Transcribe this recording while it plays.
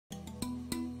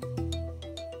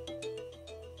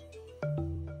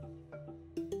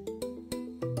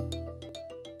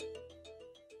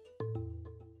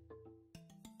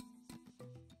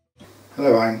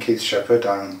Hello, I'm Keith Shepherd.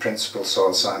 I'm Principal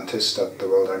Soil Scientist at the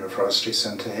World Agroforestry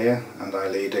Centre here, and I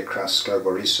lead ICRAS's global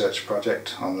research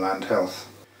project on land health.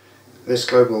 This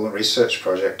global research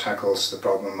project tackles the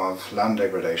problem of land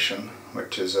degradation,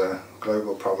 which is a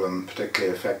global problem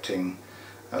particularly affecting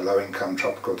low-income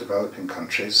tropical developing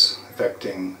countries,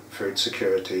 affecting food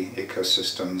security,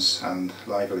 ecosystems and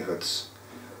livelihoods.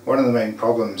 One of the main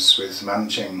problems with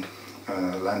managing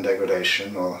land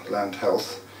degradation or land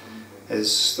health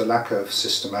is the lack of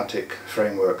systematic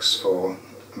frameworks for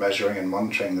measuring and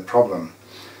monitoring the problem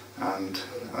and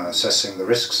assessing the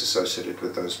risks associated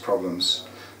with those problems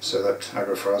so that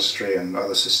agroforestry and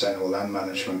other sustainable land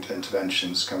management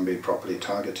interventions can be properly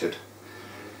targeted.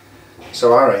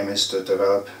 So our aim is to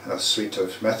develop a suite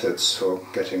of methods for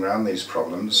getting around these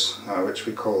problems, which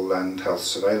we call land health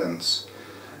surveillance.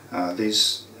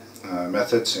 These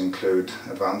methods include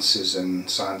advances in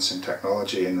science and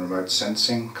technology in remote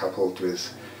sensing, coupled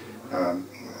with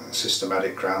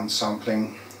systematic ground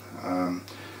sampling,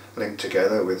 linked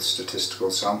together with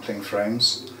statistical sampling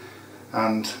frames,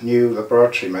 and new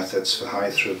laboratory methods for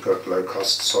high throughput, low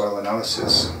cost soil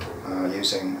analysis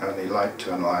using only light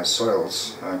to analyze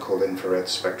soils, called infrared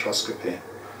spectroscopy.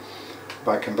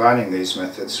 By combining these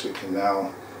methods, we can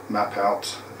now map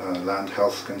out land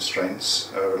health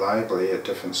constraints reliably at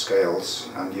different scales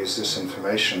and use this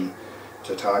information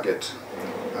to target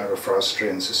agroforestry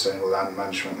and sustainable land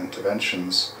management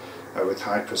interventions with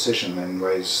high precision in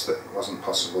ways that wasn't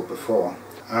possible before.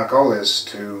 Our goal is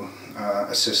to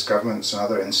assist governments and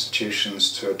other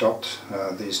institutions to adopt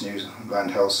these new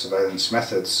land health surveillance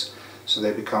methods so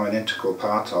they become an integral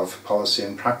part of policy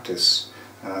and practice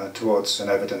towards an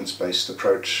evidence-based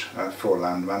approach for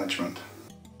land management.